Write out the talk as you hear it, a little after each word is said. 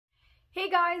Hey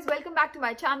guys, welcome back to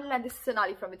my channel, and this is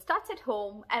Sonali from It Starts at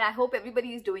Home, and I hope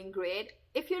everybody is doing great.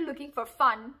 If you're looking for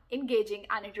fun, engaging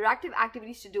and interactive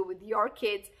activities to do with your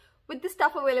kids with the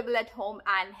stuff available at home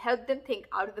and help them think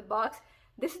out of the box,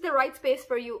 this is the right space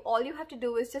for you. All you have to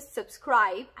do is just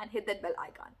subscribe and hit that bell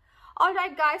icon.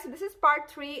 Alright guys, so this is part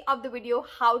 3 of the video,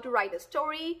 how to write a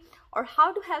story or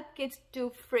how to help kids to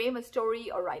frame a story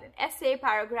or write an essay,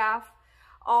 paragraph,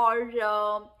 or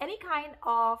any kind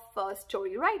of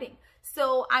story writing.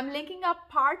 So I'm linking up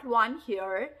part 1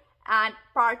 here and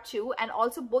part 2, and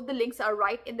also both the links are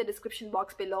right in the description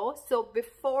box below. So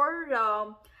before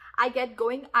I get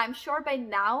going, I'm sure by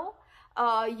now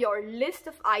your list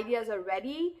of ideas are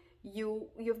ready.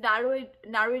 You've narrowed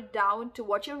it down to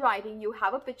what you're writing. You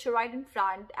have a picture right in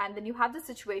front, and then you have the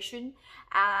situation.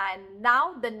 And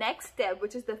now the next step,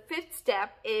 which is the 5th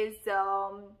step, is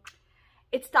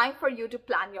it's time for you to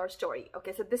plan your story.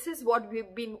 Okay, so this is what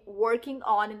we've been working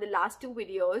on in the last 2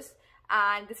 videos,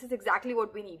 and this is exactly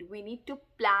what we need. We need to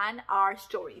plan our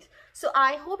stories. So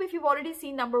I hope if you've already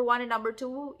seen number 1 and number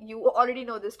 2, you already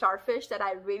know the starfish that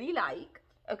I really like,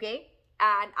 okay?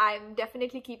 And I'm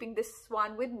definitely keeping this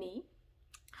one with me.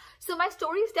 So my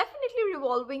story is definitely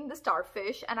revolving the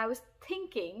starfish, and I was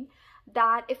thinking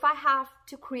that if I have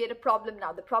to create a problem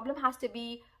now, the problem has to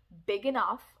be big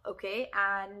enough, okay,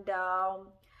 and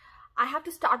I have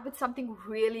to start with something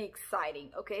really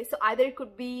exciting, okay? So either it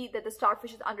could be that the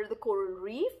starfish is under the coral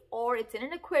reef or it's in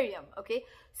an aquarium, okay?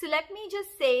 So let me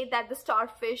just say that the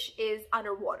starfish is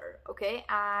underwater, okay?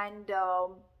 And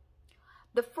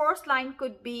the first line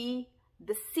could be,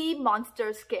 the sea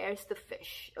monster scares the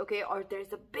fish, okay? Or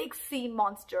there's a big sea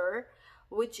monster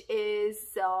which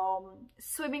is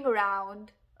swimming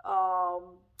around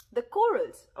the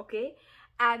corals, okay?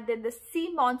 And then the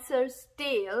sea monster's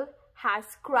tail has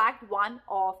cracked one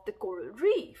of the coral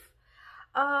reef.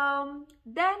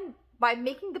 Then by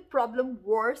making the problem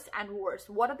worse and worse,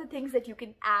 what are the things that you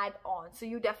can add on? So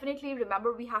you definitely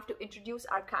remember we have to introduce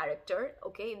our character,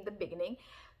 okay, in the beginning.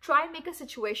 Try and make a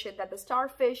situation that the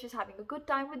starfish is having a good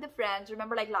time with the friends.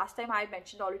 Remember, like last time I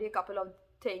mentioned already a couple of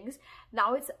things.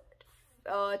 Now it's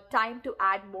time to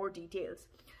add more details.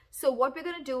 So what we're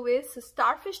going to do is, so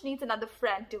starfish needs another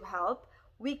friend to help.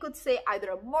 We could say either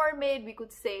a mermaid, we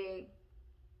could say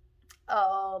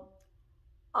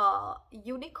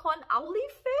unicorn owly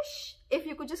fish. If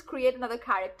you could just create another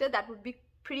character, that would be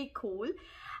pretty cool.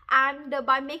 And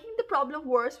by making the problem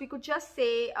worse, we could just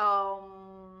say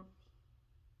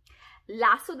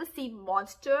lasso the sea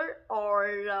monster,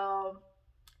 or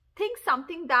think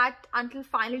something that until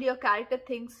finally your character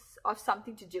thinks of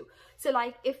something to do. So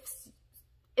like if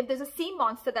there's a sea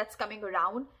monster that's coming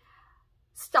around,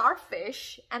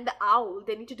 starfish and the owl,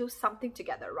 they need to do something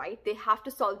together, right? They have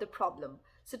to solve the problem.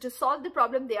 So to solve the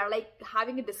problem, they are like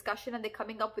having a discussion, and they're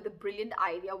coming up with a brilliant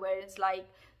idea where it's like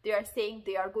they are saying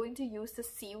they are going to use the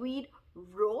seaweed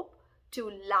rope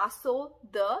to lasso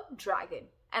the dragon.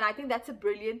 And I think that's a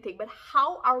brilliant thing, but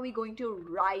how are we going to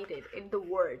write it in the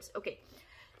words? Okay,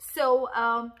 so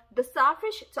the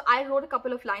starfish, so I wrote a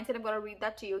couple of lines and I'm going to read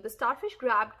that to you. The starfish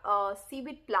grabbed a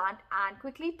seaweed plant and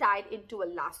quickly tied into a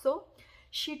lasso.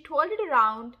 She twirled it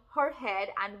around her head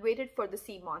and waited for the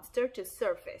sea monster to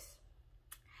surface.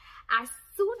 As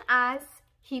soon as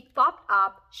he popped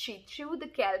up, she threw the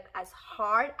kelp as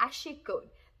hard as she could.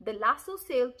 The lasso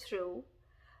sailed through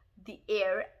the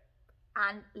air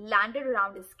and landed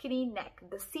around his skinny neck.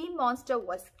 The sea monster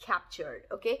was captured,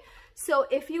 okay? So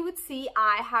if you would see,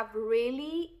 I have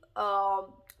really,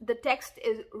 the text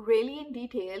is really in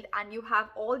detail, and you have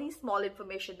all these small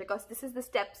information because this is the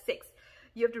step 6.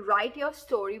 You have to write your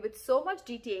story with so much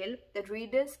detail that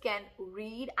readers can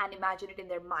read and imagine it in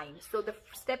their mind. So the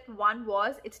step 1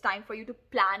 was, it's time for you to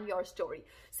plan your story.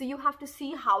 So you have to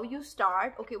see how you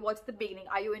start. Okay, what's the beginning?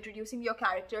 Are you introducing your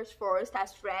characters first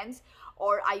as friends,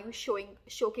 or are you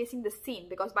showcasing the scene?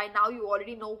 Because by now you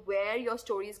already know where your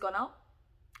story is gonna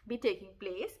be taking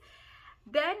place.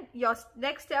 Then your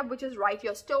next step, which is write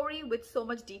your story with so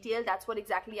much detail. That's what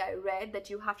exactly I read, that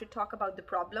you have to talk about the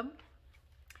problem.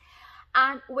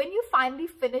 And when you finally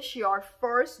finish your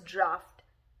first draft,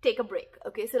 take a break,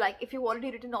 okay? So like if you've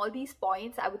already written all these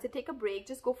points, I would say take a break,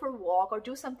 just go for a walk or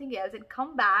do something else and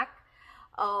come back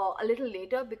a little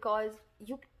later, because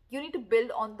you need to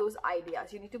build on those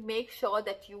ideas. You need to make sure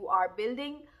that you are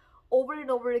building over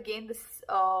and over again this,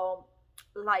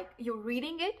 like you're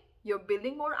reading it, you're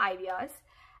building more ideas.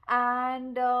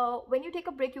 And when you take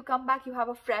a break, you come back, you have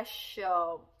a fresh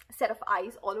set of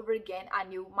eyes all over again,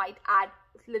 and you might add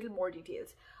little more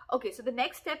details. Okay, so the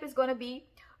next step is going to be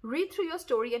read through your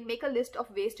story and make a list of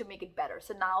ways to make it better.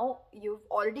 So now you've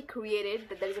already created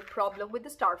that there is a problem with the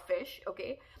starfish,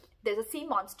 okay, there's a sea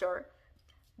monster.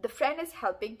 The friend is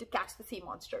helping to catch the sea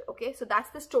monster. Okay, so that's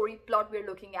the story plot we're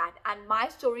looking at, and my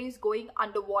story is going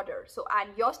underwater. So,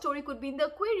 and your story could be in the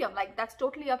aquarium. Like, that's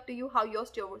totally up to you how your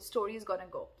story is gonna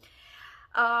go.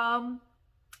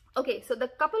 Okay, so the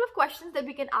couple of questions that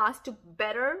we can ask to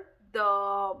better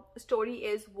the story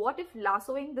is, what if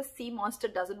lassoing the sea monster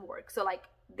doesn't work? So like,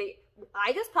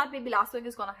 I just thought maybe lassoing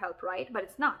is gonna help, right? But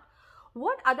it's not.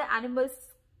 What other animals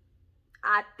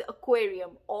at the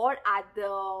aquarium or at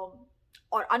the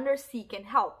or undersea can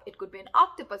help? It could be an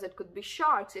octopus, it could be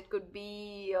sharks, it could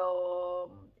be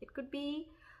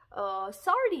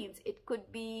sardines, it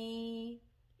could be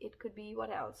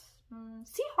what else?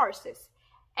 Seahorses.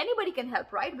 Anybody can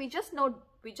help, right? We just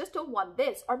don't want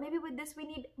this, or maybe with this we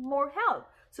need more help,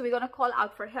 so we're gonna call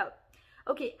out for help.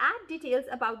 Okay, add details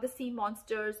about the sea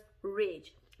monster's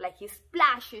rage. Like, he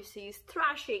splashes, he's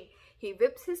thrashing, he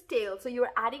whips his tail. So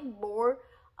you're adding more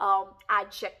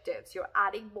adjectives, you're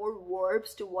adding more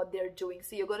verbs to what they're doing.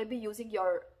 So you're going to be using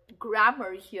your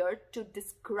grammar here to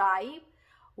describe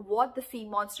what the sea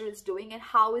monster is doing and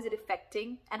how is it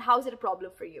affecting and how is it a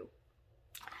problem for you.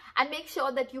 And make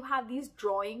sure that you have these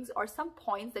drawings or some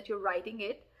points that you're writing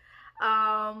it.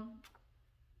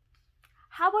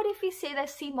 How about if we say that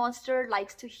sea monster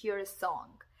likes to hear a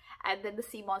song and then the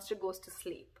sea monster goes to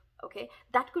sleep? Okay,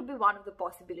 that could be one of the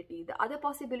possibility. The other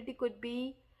possibility could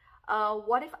be,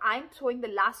 what if I'm throwing the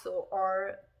lasso,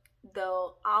 or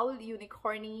the owl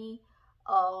unicorny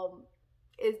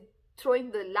is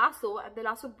throwing the lasso and the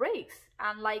lasso breaks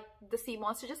and like the sea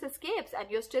monster just escapes and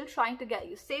you're still trying to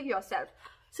save yourself.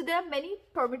 So there are many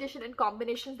permutation and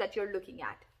combinations that you're looking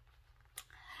at.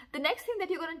 The next thing that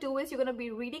you're going to do is you're going to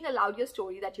be reading aloud your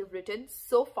story that you've written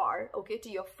so far, okay, to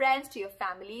your friends, to your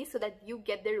family, so that you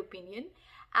get their opinion,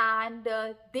 and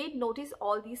they notice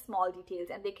all these small details,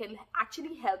 and they can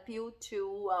actually help you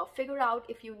to figure out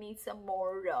if you need some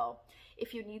more,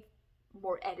 if you need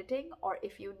more editing, or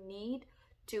if you need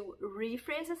to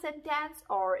rephrase a sentence,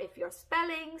 or if your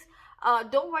spellings,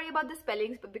 don't worry about the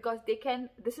spellings, but because they can,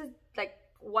 this is like,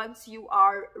 once you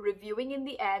are reviewing in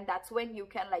the end, that's when you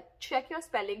can like check your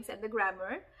spellings and the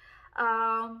grammar.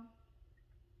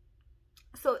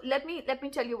 So let me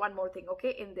tell you one more thing,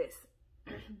 okay, in this.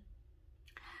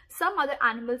 Some other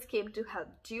animals came to help.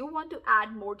 Do you want to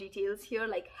add more details here?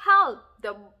 Like, help,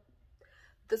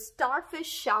 the starfish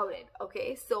shouted,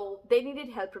 okay, so they needed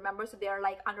help, remember? So they are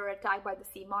like under attack by the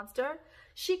sea monster.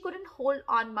 She couldn't hold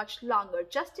on much longer.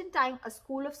 Just in time, a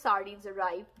school of sardines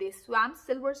arrived. They swam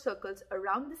silver circles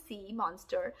around the sea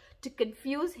monster to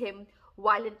confuse him,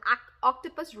 while an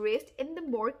octopus raced in the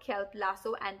more kelp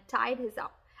lasso and tied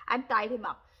him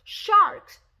up.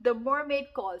 Sharks, the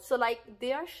mermaid called. So like,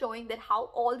 they are showing that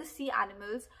how all the sea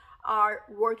animals are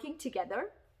working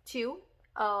together to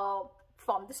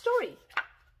form the story.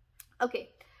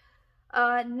 Okay,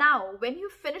 now when you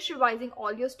finish revising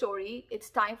all your story,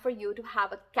 it's time for you to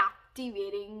have a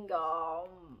captivating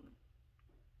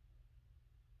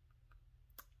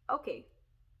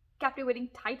captivating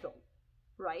title,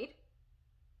 right?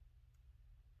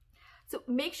 So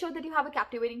make sure that you have a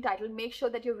captivating title. Make sure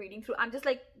that you're reading through. I'm just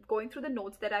like going through the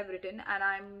notes that I've written, and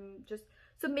I'm just,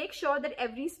 so make sure that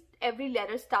every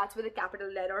letter starts with a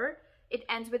capital letter. It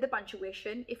ends with a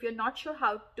punctuation. If you're not sure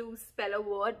how to spell a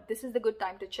word, this is the good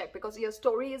time to check, because your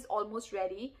story is almost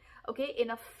ready. Okay, in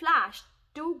a flash,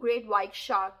 2 great white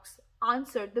sharks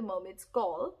answered the mermaid's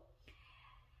call.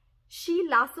 She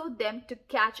lassoed them to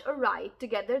catch a ride.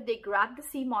 Together, they grabbed the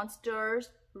sea monster's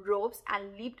ropes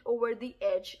and leaped over the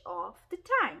edge of the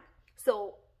tank.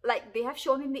 So, like, they have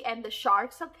shown in the end, the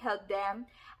sharks have helped them,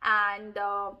 and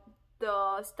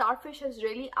the starfish has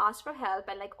really asked for help,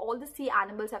 and like all the sea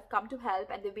animals have come to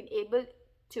help, and they've been able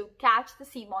to catch the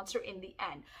sea monster in the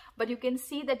end. But you can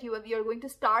see that you're going to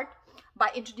start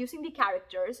by introducing the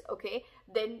characters, okay?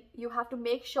 Then you have to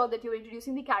make sure that you're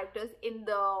introducing the characters in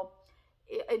the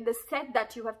set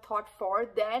that you have thought for.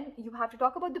 Then you have to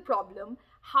talk about the problem,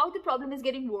 how the problem is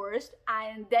getting worse,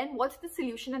 and then what's the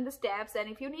solution and the steps, and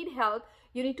if you need help,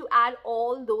 you need to add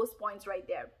all those points right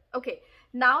there. Okay,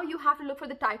 now you have to look for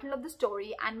the title of the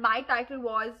story, and my title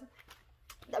was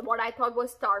what I thought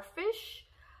was Starfish,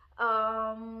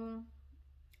 the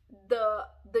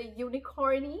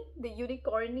unicorny,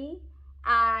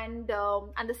 and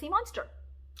the sea monster.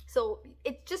 So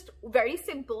it's just very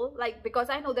simple, like, because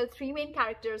I know there are 3 main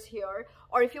characters here,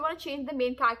 or if you want to change the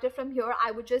main character from here,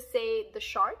 I would just say the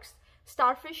sharks,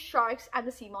 starfish, sharks, and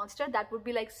the sea monster. That would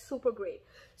be like super great.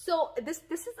 So this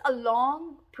is a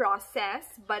long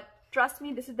process, but trust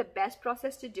me, this is the best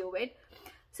process to do it.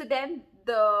 So then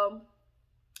the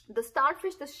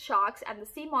starfish, the sharks, and the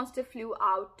sea monster flew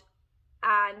out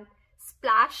and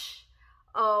splash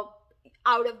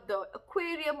out of the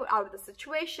aquarium or out of the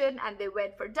situation, and they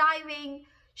went for diving.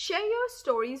 Share your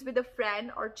stories with a friend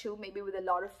or two, maybe with a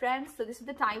lot of friends. So this is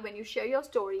the time when you share your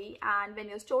story, and when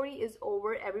your story is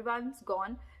over, everyone's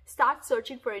gone, start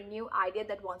searching for a new idea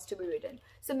that wants to be written.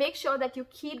 So make sure that you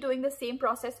keep doing the same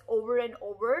process over and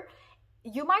over.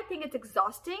 You might think it's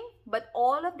exhausting, but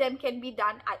all of them can be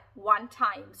done at one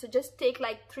time. So just take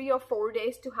like 3 or 4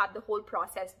 days to have the whole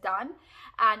process done,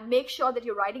 and make sure that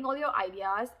you're writing all your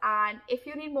ideas. And if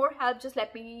you need more help, just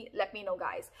let me know,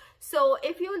 guys. So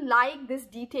if you like this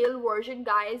detailed version,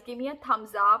 guys, give me a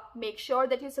thumbs up. Make sure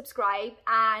that you subscribe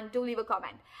and do leave a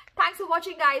comment. Thanks for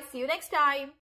watching, guys. See you next time.